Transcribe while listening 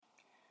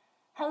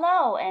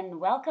Hello and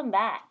welcome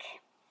back.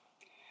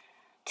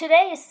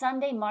 Today is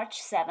Sunday,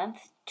 March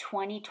 7th,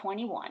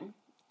 2021,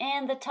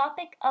 and the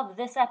topic of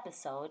this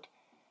episode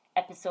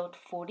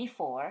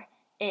 44,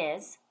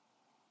 is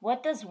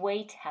what does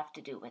weight have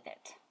to do with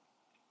it?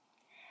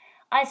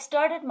 I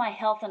started my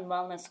health and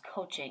wellness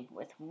coaching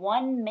with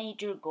one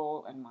major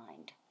goal in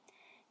mind: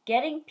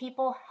 getting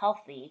people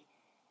healthy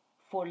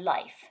for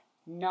life,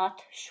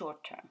 not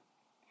short term.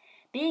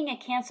 Being a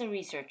cancer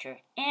researcher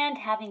and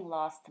having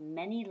lost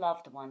many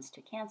loved ones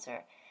to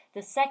cancer,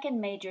 the second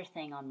major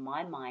thing on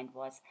my mind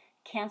was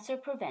cancer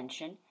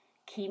prevention,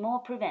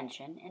 chemo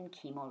prevention, and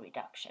chemo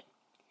reduction.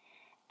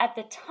 At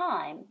the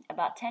time,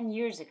 about 10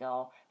 years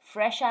ago,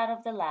 fresh out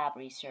of the lab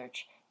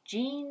research,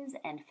 genes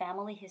and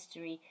family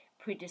history,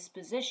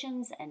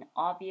 predispositions, and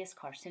obvious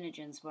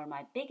carcinogens were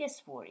my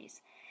biggest worries.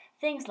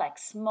 Things like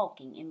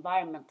smoking,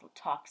 environmental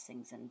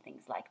toxins, and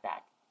things like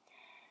that.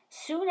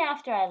 Soon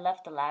after I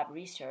left the lab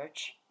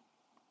research,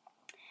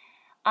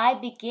 I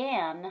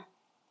began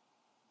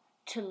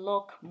to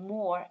look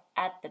more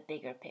at the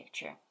bigger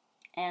picture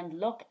and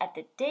look at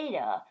the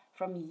data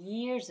from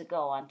years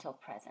ago until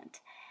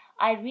present.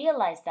 I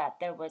realized that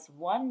there was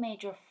one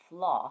major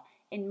flaw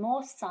in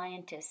most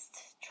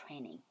scientists'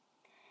 training.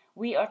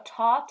 We are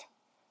taught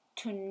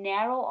to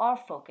narrow our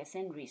focus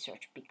in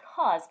research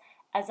because,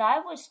 as I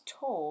was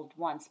told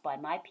once by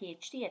my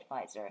PhD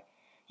advisor,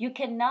 you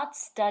cannot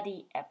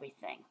study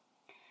everything.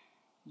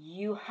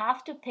 You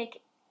have to pick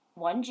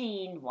one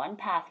gene, one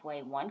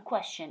pathway, one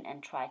question,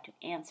 and try to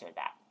answer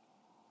that.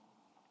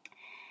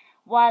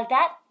 While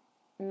that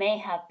may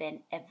have been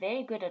a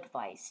very good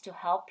advice to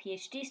help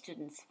PhD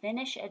students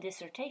finish a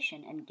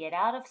dissertation and get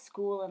out of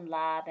school and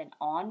lab and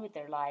on with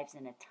their lives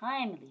in a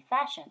timely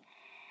fashion,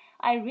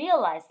 I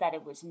realized that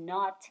it was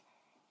not,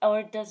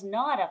 or does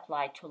not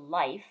apply to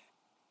life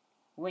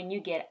when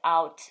you get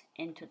out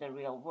into the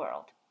real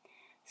world.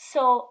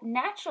 So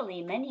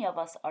naturally, many of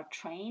us are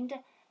trained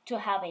to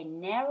have a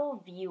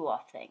narrow view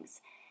of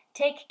things.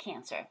 Take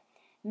cancer.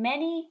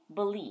 Many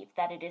believe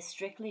that it is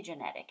strictly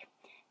genetic.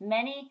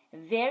 Many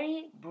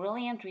very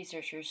brilliant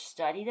researchers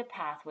study the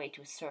pathway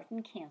to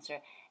certain cancer,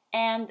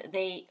 and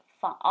they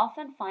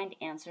often find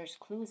answers,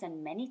 clues,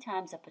 and many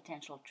times a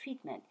potential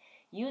treatment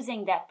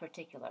using that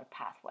particular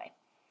pathway.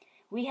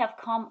 We have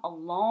come a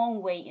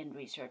long way in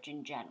research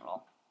in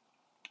general,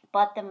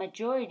 but the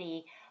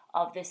majority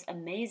of this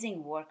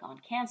amazing work on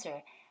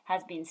cancer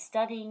has been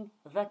studying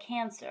the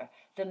cancer,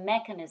 the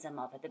mechanism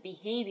of it, the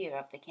behavior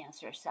of the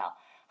cancer cell,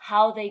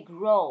 how they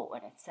grow,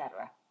 and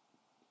etc.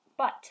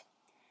 But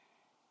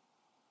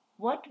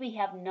what we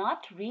have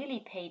not really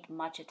paid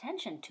much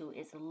attention to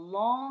is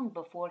long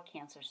before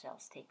cancer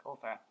cells take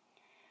over.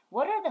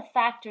 What are the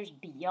factors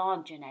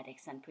beyond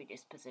genetics and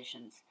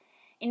predispositions?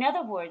 In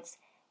other words,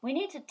 we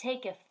need to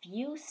take a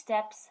few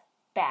steps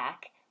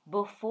back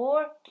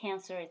before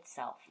cancer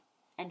itself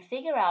and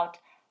figure out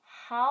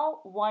how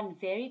one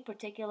very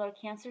particular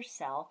cancer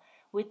cell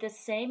with the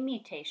same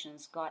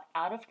mutations got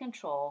out of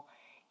control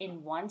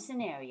in one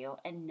scenario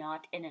and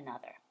not in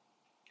another.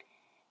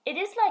 It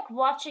is like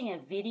watching a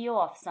video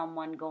of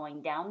someone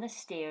going down the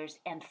stairs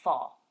and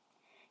fall.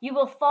 You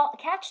will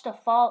catch the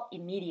fall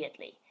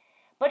immediately,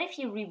 but if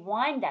you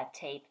rewind that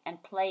tape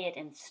and play it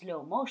in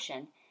slow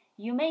motion,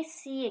 you may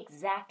see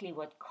exactly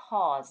what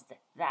caused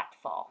that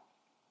fall.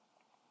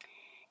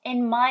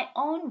 In my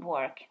own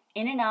work,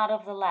 in and out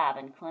of the lab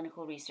and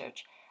clinical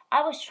research,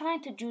 I was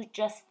trying to do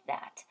just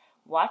that.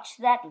 Watch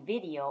that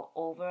video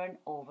over and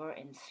over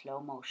in slow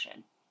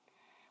motion.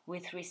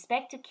 With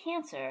respect to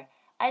cancer,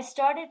 I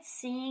started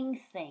seeing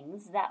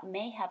things that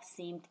may have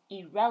seemed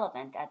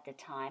irrelevant at the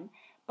time,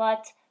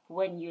 but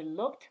when you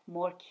looked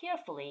more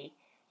carefully,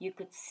 you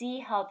could see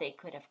how they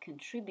could have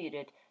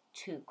contributed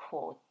to,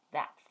 quote,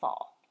 that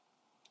fall.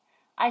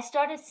 I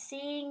started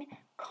seeing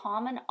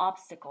common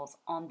obstacles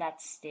on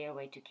that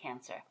stairway to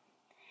cancer.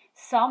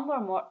 Some were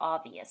more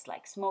obvious,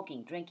 like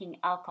smoking, drinking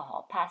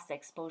alcohol, past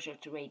exposure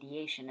to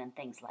radiation, and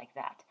things like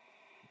that.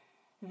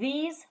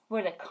 These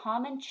were the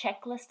common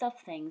checklist of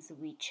things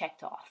we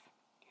checked off.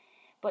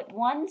 But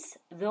once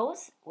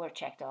those were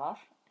checked off,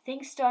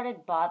 things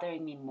started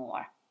bothering me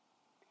more.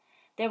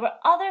 There were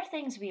other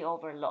things we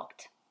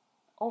overlooked.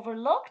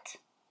 Overlooked?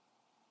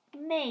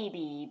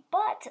 Maybe,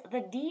 but the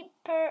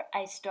deeper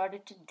I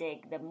started to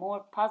dig, the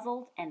more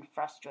puzzled and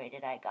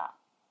frustrated I got.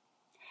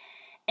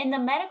 In the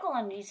medical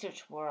and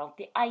research world,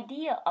 the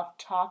idea of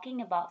talking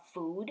about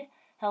food,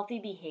 healthy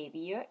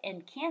behavior,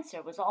 and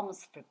cancer was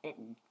almost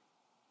forbidden.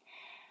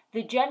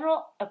 The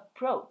general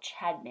approach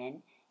had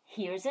been,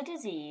 here's a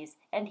disease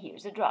and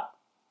here's a drug.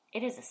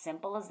 It is as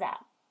simple as that.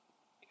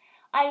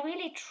 I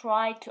really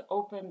tried to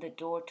open the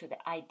door to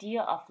the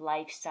idea of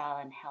lifestyle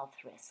and health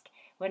risk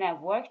when I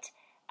worked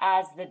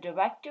as the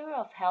Director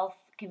of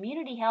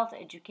Community Health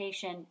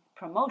Education,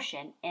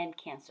 Promotion, and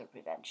Cancer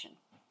Prevention.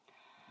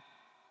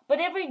 But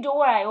every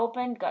door I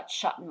opened got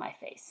shut in my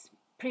face.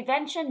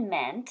 Prevention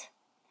meant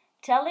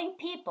telling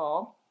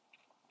people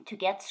to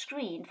get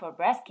screened for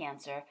breast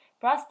cancer,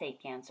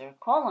 prostate cancer,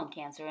 colon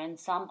cancer, and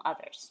some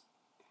others.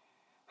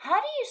 How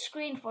do you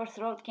screen for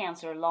throat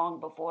cancer long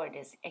before it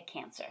is a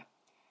cancer?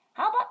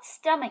 How about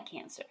stomach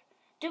cancer?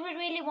 Do we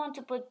really want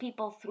to put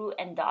people through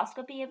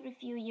endoscopy every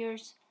few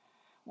years?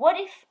 What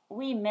if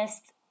we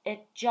missed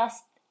it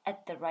just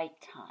at the right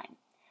time?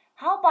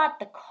 How about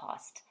the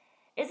cost?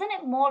 Isn't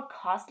it more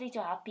costly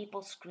to have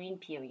people screen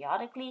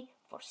periodically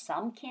for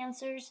some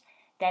cancers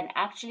than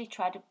actually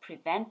try to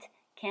prevent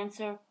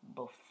cancer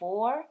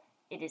before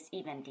it is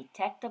even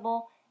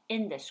detectable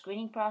in the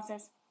screening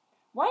process?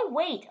 Why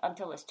wait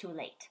until it's too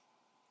late?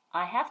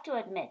 I have to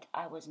admit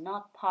I was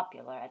not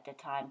popular at the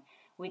time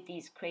with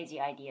these crazy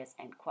ideas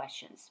and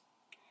questions.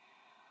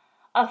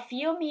 A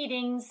few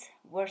meetings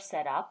were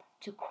set up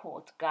to,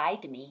 quote,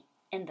 guide me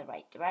in the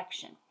right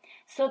direction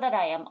so that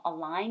I am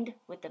aligned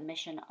with the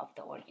mission of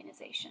the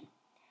organization.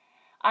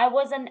 I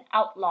was an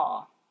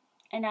outlaw,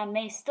 and I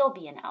may still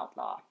be an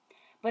outlaw,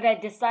 but I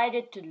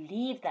decided to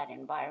leave that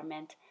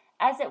environment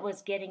as it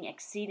was getting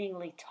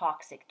exceedingly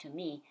toxic to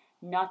me,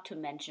 not to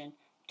mention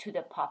to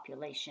the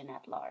population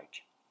at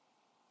large.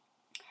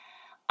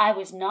 I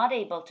was not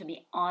able to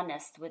be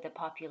honest with the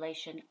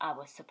population I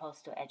was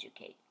supposed to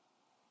educate.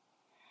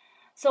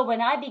 So when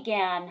I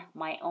began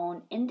my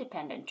own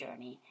independent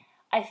journey,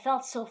 I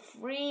felt so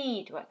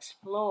free to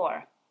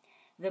explore.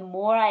 The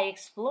more I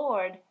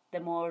explored, the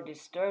more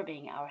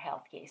disturbing our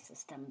healthcare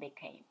system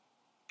became.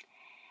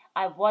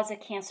 I was a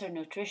cancer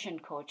nutrition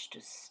coach to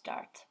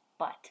start,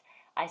 but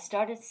I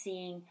started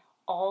seeing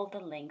all the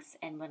links,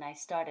 and when I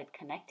started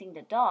connecting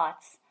the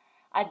dots,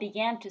 I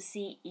began to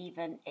see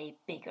even a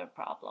bigger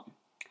problem.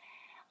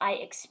 I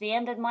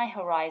expanded my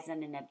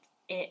horizon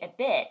a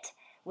bit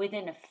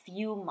within a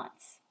few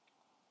months.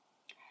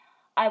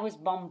 I was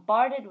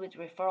bombarded with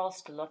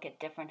referrals to look at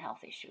different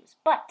health issues,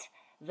 but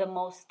the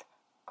most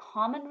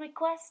common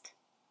request,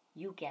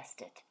 you guessed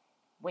it,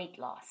 weight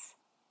loss.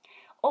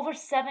 Over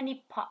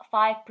 75%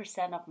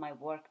 of my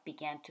work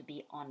began to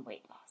be on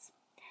weight loss.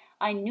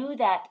 I knew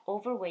that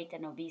overweight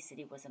and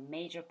obesity was a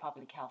major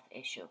public health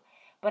issue,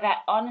 but I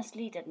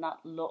honestly did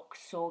not look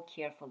so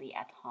carefully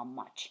at how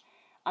much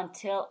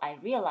until I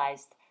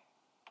realized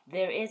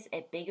there is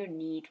a bigger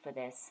need for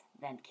this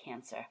than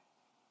cancer.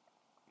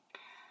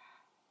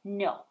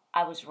 No,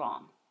 I was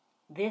wrong.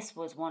 This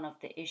was one of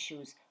the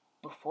issues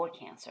before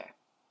cancer.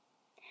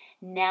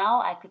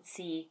 Now I could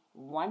see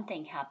one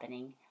thing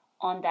happening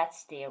on that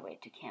stairway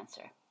to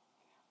cancer.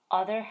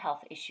 Other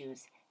health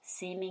issues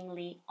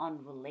seemingly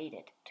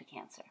unrelated to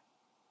cancer.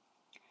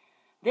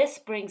 This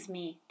brings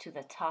me to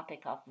the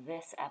topic of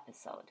this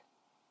episode.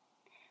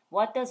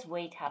 What does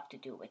weight have to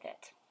do with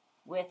it?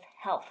 With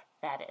health,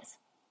 that is.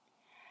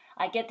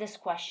 I get this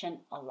question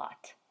a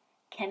lot.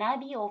 Can I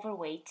be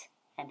overweight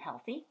and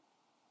healthy?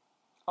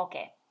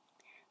 Okay,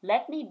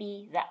 let me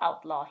be the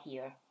outlaw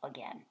here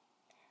again.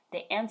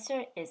 The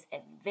answer is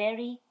a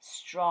very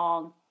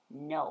strong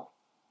no.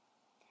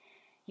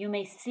 You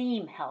may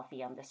seem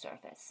healthy on the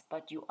surface,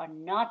 but you are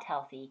not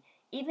healthy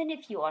even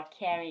if you are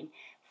carrying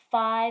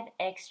 5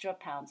 extra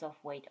pounds of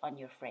weight on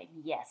your frame.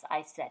 Yes,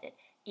 I said it,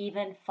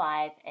 even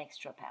 5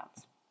 extra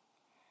pounds.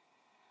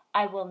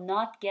 I will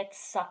not get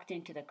sucked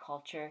into the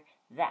culture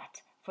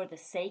that, for the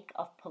sake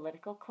of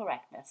political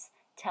correctness,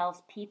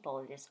 tells people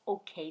it is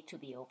okay to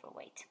be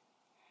overweight.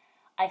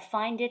 I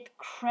find it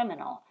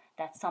criminal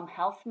that some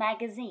health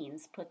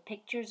magazines put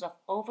pictures of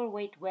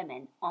overweight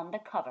women on the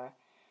cover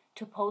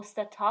to post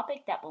a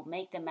topic that will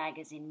make the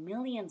magazine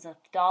millions of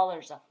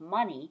dollars of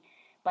money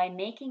by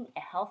making a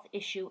health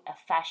issue a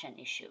fashion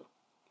issue.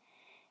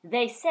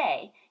 They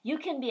say you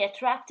can be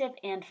attractive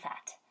and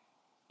fat.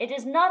 It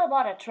is not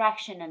about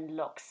attraction and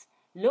looks.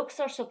 Looks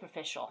are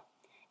superficial.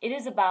 It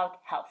is about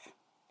health.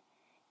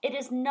 It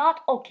is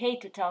not okay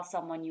to tell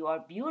someone you are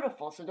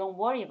beautiful, so don't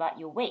worry about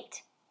your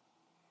weight.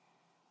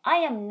 I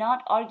am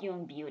not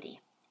arguing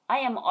beauty. I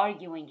am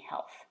arguing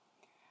health.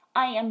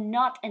 I am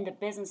not in the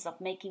business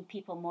of making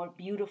people more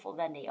beautiful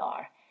than they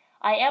are.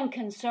 I am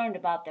concerned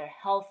about their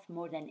health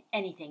more than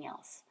anything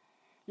else.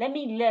 Let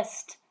me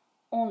list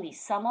only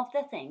some of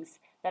the things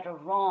that are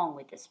wrong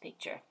with this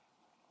picture.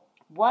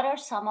 What are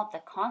some of the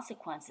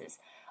consequences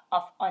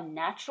of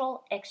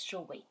unnatural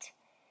extra weight?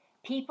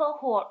 People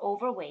who are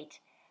overweight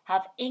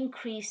have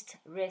increased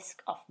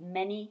risk of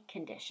many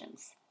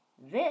conditions.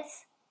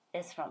 This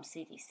is from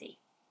CDC.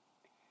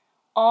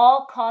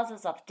 All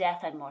causes of death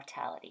and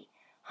mortality: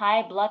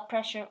 high blood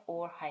pressure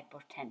or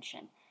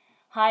hypertension,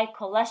 high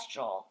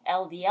cholesterol,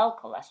 LDL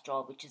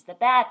cholesterol, which is the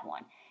bad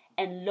one,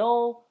 and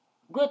low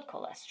good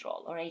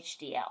cholesterol or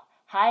HDL,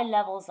 high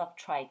levels of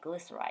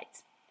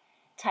triglycerides,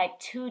 type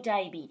 2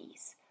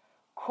 diabetes,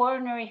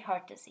 coronary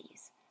heart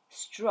disease,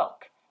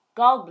 stroke,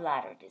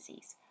 gallbladder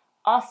disease,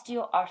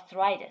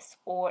 osteoarthritis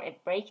or a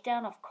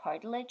breakdown of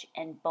cartilage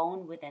and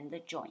bone within the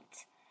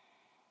joint,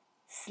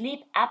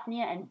 sleep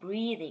apnea and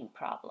breathing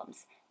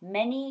problems,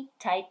 many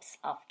types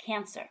of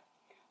cancer,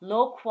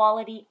 low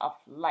quality of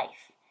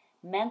life,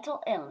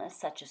 mental illness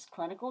such as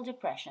clinical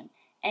depression,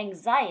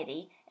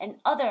 anxiety, and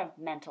other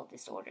mental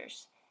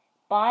disorders,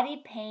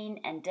 body pain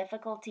and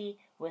difficulty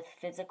with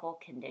physical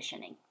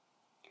conditioning.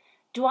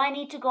 Do I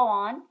need to go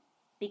on?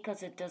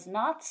 Because it does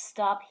not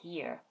stop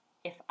here.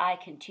 if I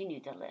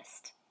continue the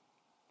list.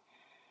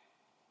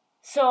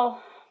 So,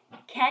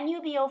 can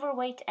you be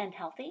overweight and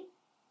healthy?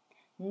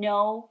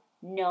 No,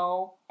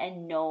 no,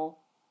 and no.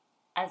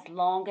 As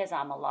long as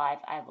I'm alive,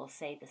 I will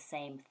say the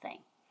same thing.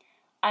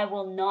 I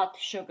will not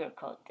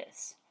sugarcoat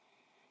this.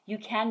 You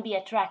can be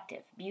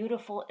attractive,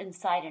 beautiful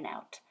inside and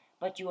out,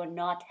 but you are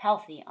not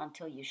healthy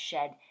until you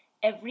shed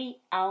every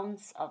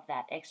ounce of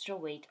that extra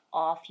weight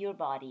off your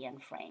body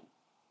and frame.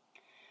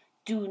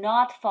 Do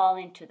not fall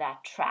into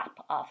that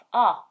trap of,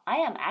 I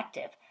am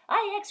active,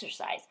 I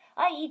exercise,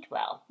 I eat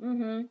well.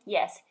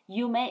 Yes,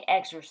 you may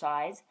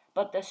exercise,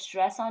 but the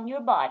stress on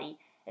your body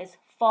is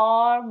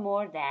far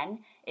more than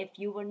if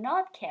you were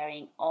not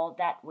carrying all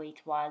that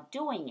weight while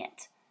doing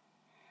it.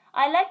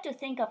 I like to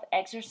think of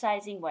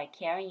exercising while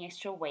carrying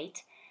extra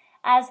weight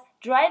as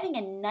driving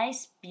a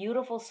nice,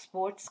 beautiful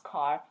sports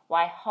car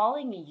while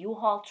hauling a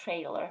U-Haul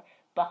trailer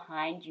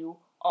behind you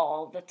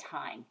all the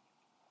time.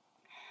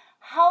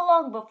 How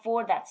long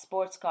before that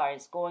sports car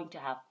is going to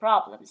have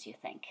problems, you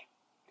think?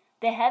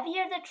 The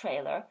heavier the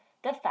trailer,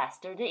 the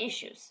faster the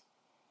issues.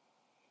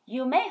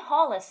 You may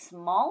haul a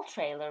small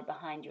trailer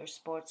behind your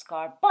sports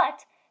car,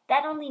 but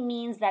that only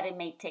means that it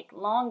may take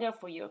longer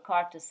for your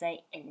car to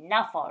say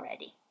enough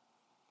already.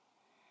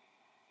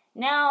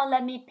 Now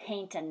let me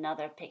paint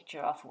another picture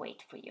of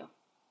weight for you.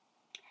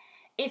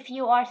 If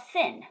you are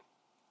thin,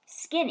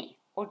 skinny,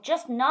 or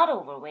just not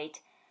overweight,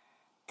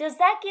 does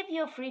that give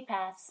you a free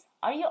pass?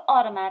 Are you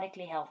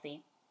automatically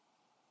healthy?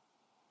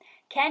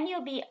 Can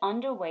you be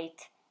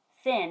underweight,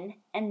 thin,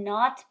 and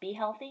not be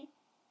healthy?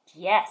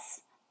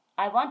 Yes,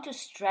 I want to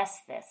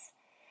stress this.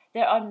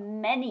 There are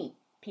many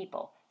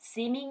people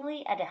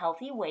seemingly at a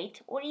healthy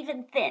weight or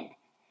even thin,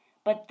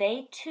 but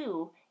they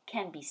too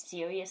can be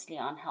seriously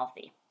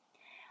unhealthy.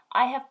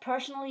 I have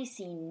personally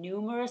seen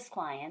numerous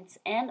clients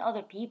and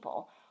other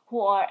people who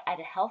are at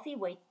a healthy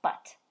weight,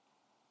 but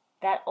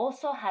that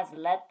also has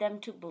led them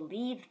to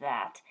believe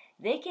that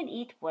they can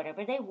eat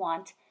whatever they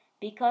want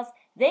because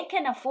they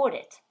can afford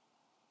it.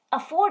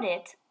 Afford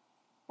it?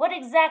 What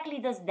exactly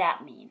does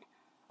that mean?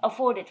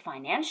 Afford it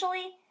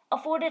financially?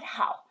 Afford it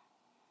how?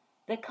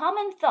 The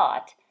common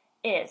thought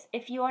is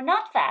if you are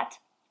not fat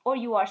or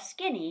you are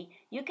skinny,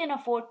 you can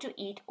afford to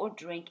eat or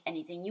drink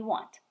anything you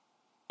want.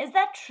 Is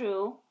that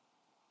true?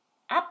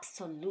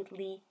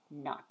 Absolutely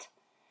not.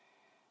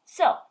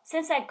 So,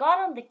 since I got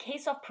on the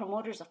case of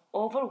promoters of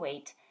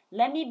overweight,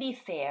 let me be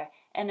fair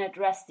and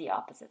address the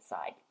opposite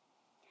side.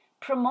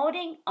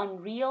 Promoting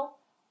unreal,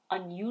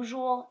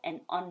 unusual,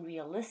 and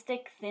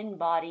unrealistic thin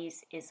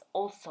bodies is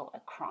also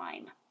a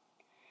crime.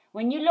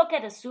 When you look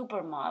at a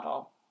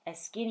supermodel, a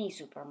skinny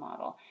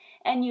supermodel,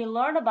 and you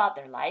learn about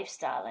their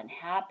lifestyle and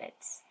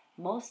habits,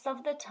 most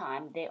of the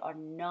time they are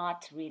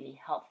not really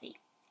healthy,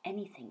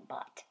 anything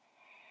but.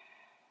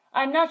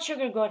 I'm not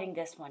sugarcoating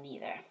this one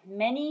either.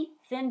 Many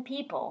thin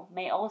people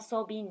may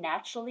also be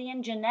naturally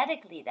and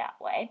genetically that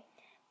way,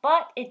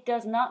 but it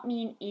does not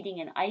mean eating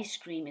an ice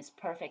cream is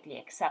perfectly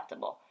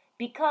acceptable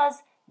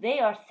because they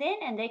are thin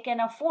and they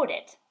can afford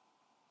it,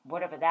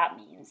 whatever that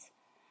means.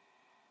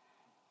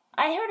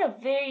 I heard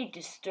a very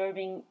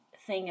disturbing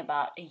thing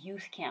about a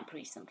youth camp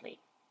recently.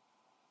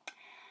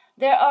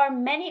 There are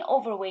many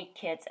overweight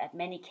kids at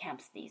many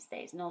camps these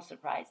days, no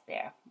surprise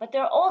there. But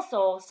there are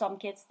also some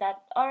kids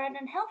that are at an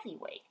unhealthy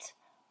weight.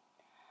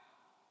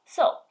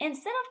 So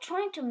instead of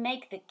trying to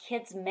make the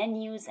kids'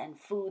 menus and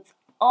foods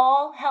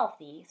all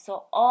healthy,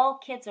 so all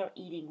kids are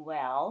eating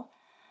well,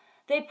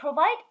 they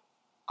provide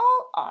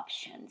all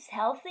options,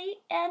 healthy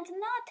and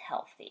not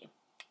healthy.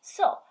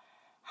 So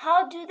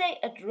how do they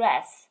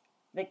address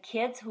the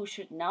kids who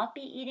should not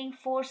be eating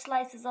 4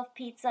 slices of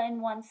pizza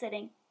in one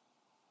sitting?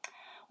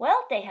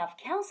 Well, they have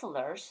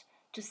counselors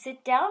to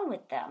sit down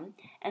with them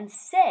and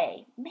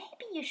say,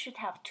 maybe you should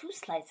have 2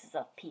 slices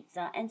of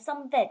pizza and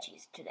some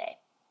veggies today.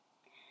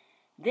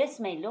 This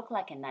may look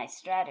like a nice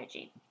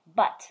strategy,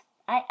 but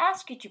I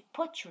ask you to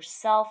put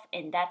yourself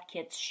in that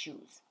kid's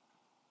shoes.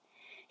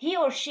 He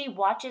or she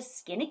watches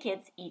skinny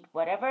kids eat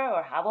whatever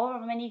or however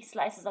many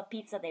slices of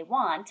pizza they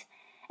want,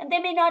 and they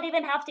may not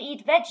even have to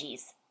eat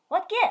veggies.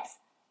 What gives?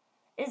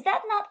 Is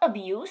that not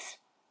abuse?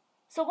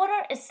 So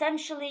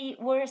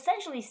we're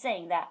essentially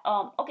saying that,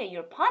 okay,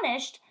 you're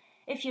punished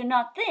if you're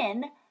not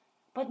thin,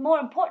 but more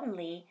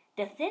importantly,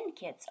 the thin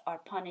kids are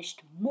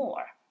punished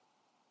more.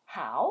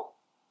 How?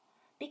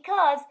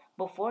 Because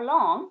before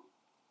long,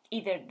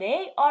 either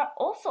they are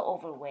also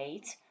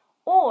overweight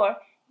or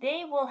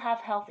they will have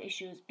health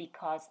issues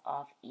because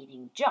of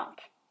eating junk,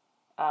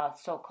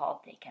 so-called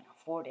they can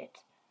afford it.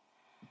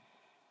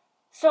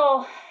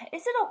 So,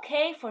 is it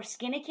okay for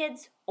skinny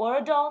kids or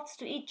adults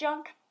to eat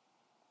junk?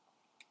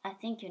 I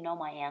think you know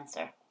my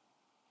answer.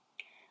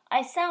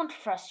 I sound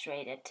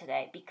frustrated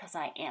today because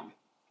I am.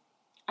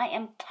 I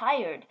am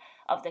tired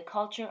of the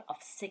culture of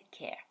sick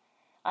care.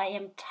 I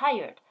am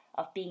tired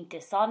of being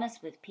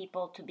dishonest with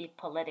people to be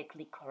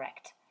politically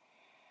correct.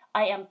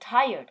 I am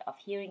tired of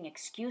hearing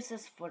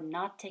excuses for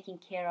not taking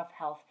care of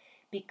health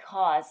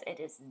because it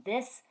is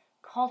this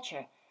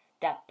culture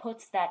that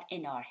puts that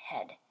in our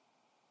head.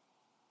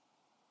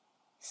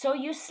 So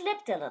you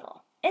slipped a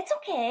little It's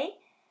okay.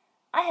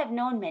 I have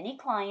known many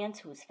clients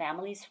whose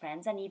families,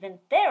 friends, and even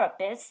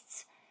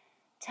therapists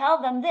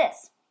tell them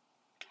this.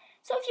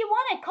 So if you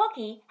want a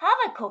cookie, have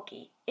a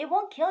cookie. It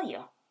won't kill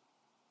you.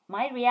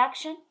 My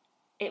reaction?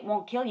 It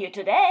won't kill you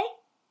today.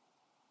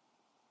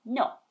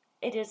 No,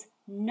 it is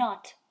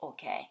not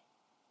okay.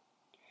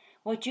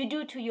 What you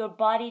do to your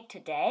body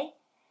today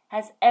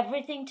has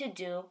everything to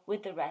do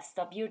with the rest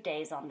of your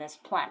days on this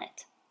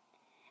planet.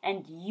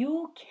 And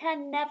you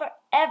can never,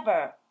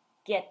 ever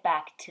get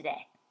back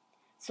today.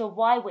 So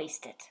why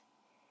waste it?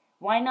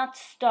 Why not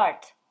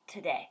start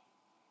today?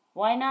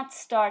 Why not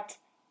start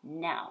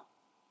now?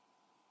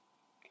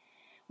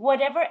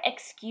 Whatever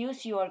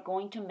excuse you are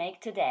going to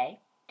make today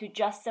to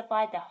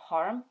justify the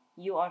harm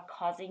you are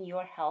causing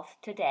your health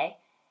today,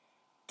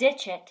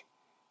 ditch it,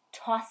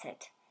 toss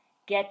it,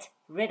 get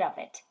rid of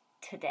it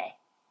today.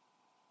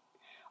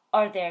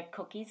 Are there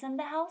cookies in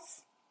the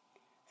house?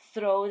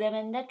 Throw them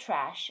in the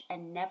trash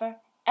and never,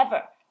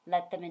 ever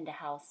let them in the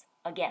house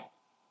again.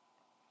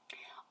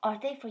 Are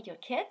they for your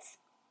kids?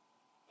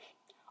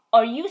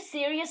 Are you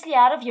seriously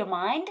out of your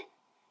mind?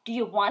 Do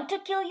you want to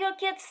kill your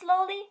kids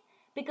slowly?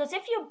 Because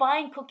if you're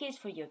buying cookies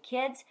for your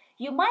kids,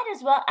 you might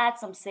as well add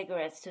some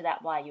cigarettes to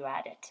that while you're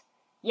at it.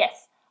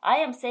 Yes, I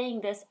am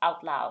saying this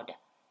out loud.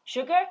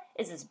 Sugar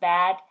is as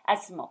bad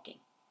as smoking.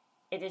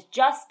 It is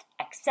just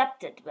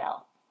accepted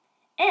well.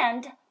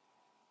 And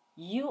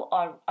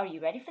are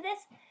you ready for this?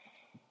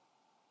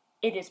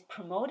 It is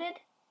promoted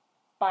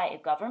by a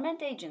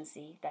government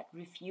agency that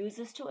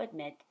refuses to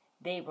admit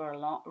they were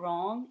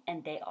wrong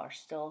and they are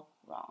still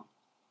wrong.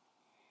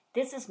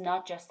 This is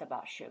not just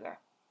about sugar,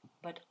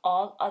 but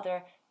all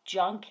other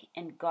junk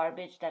and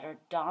garbage that are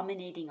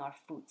dominating our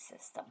food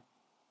system.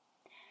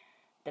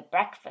 The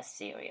breakfast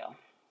cereal.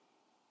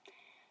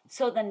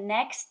 So the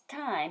next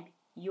time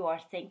you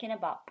are thinking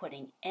about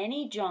putting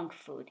any junk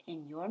food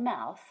in your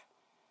mouth,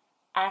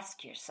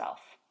 ask yourself,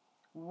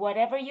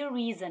 whatever your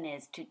reason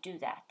is to do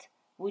that,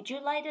 would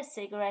you light a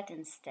cigarette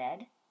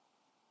instead?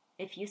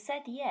 If you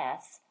said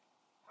yes,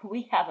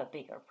 we have a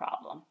bigger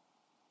problem.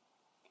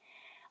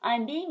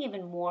 I'm being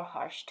even more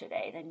harsh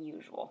today than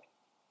usual,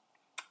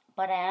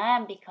 but I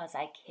am because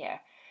I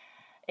care.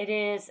 It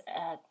is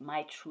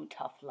my true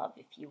tough love,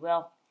 if you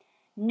will.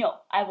 No,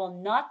 I will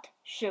not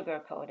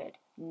sugarcoat it.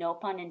 No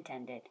pun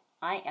intended.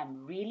 I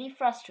am really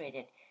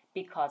frustrated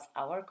because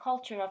our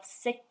culture of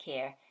sick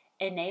care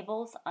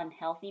enables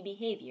unhealthy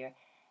behavior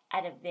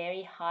at a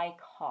very high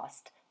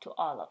cost to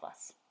all of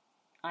us.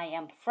 I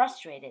am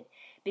frustrated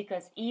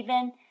because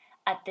even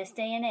at this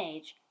day and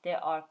age,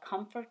 there are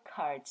comfort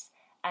cards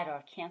at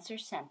our cancer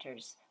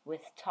centers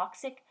with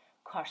toxic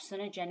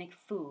carcinogenic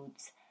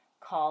foods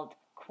called,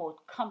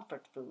 quote,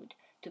 comfort food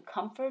to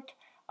comfort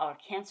our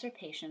cancer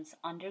patients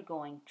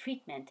undergoing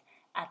treatment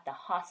at the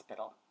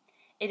hospital.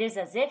 It is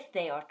as if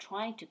they are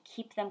trying to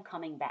keep them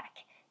coming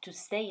back, to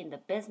stay in the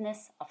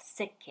business of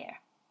sick care.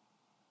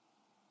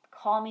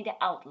 Call me the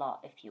outlaw,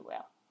 if you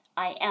will.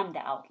 I am the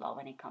outlaw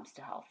when it comes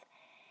to health.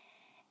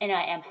 And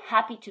I am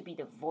happy to be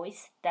the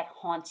voice that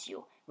haunts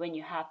you when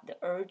you have the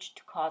urge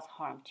to cause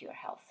harm to your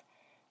health.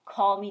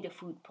 Call me the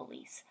food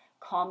police.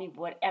 Call me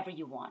whatever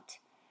you want.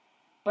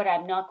 But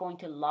I'm not going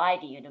to lie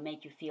to you to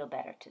make you feel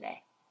better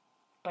today.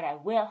 But I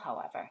will,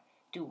 however,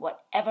 do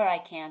whatever I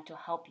can to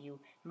help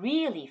you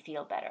really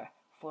feel better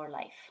for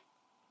life.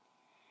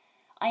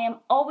 I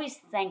am always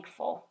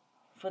thankful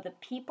for the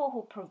people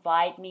who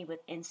provide me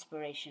with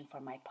inspiration for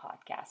my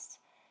podcasts.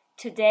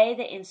 Today,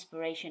 the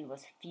inspiration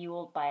was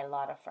fueled by a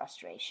lot of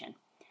frustration.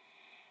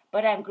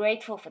 But I'm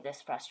grateful for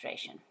this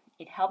frustration.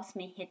 It helps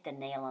me hit the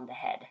nail on the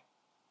head.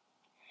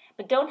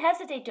 But don't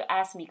hesitate to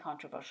ask me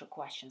controversial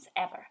questions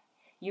ever.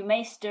 You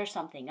may stir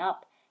something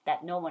up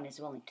that no one is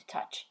willing to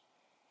touch.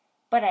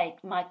 But I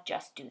might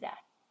just do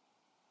that.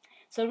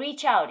 So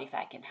reach out if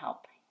I can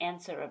help.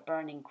 Answer a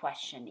burning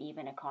question,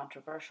 even a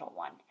controversial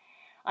one.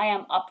 I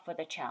am up for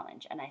the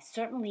challenge, and I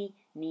certainly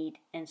need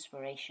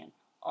inspiration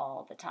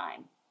all the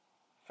time,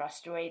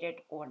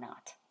 frustrated or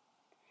not.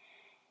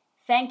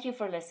 Thank you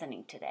for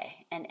listening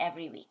today and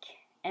every week,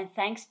 and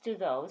thanks to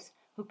those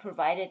who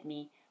provided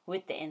me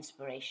with the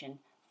inspiration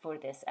for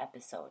this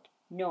episode.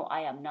 No,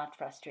 I am not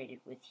frustrated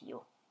with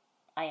you.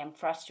 I am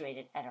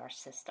frustrated at our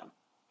system.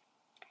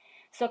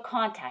 So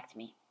contact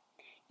me.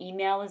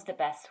 Email is the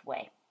best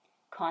way.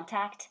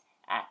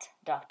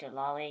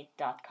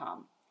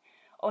 contact@drlale.com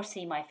or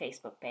see my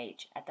Facebook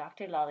page at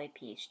Dr. Lale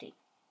PhD.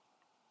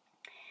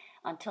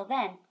 Until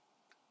then,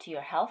 to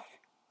your health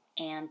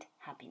and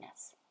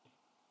happiness.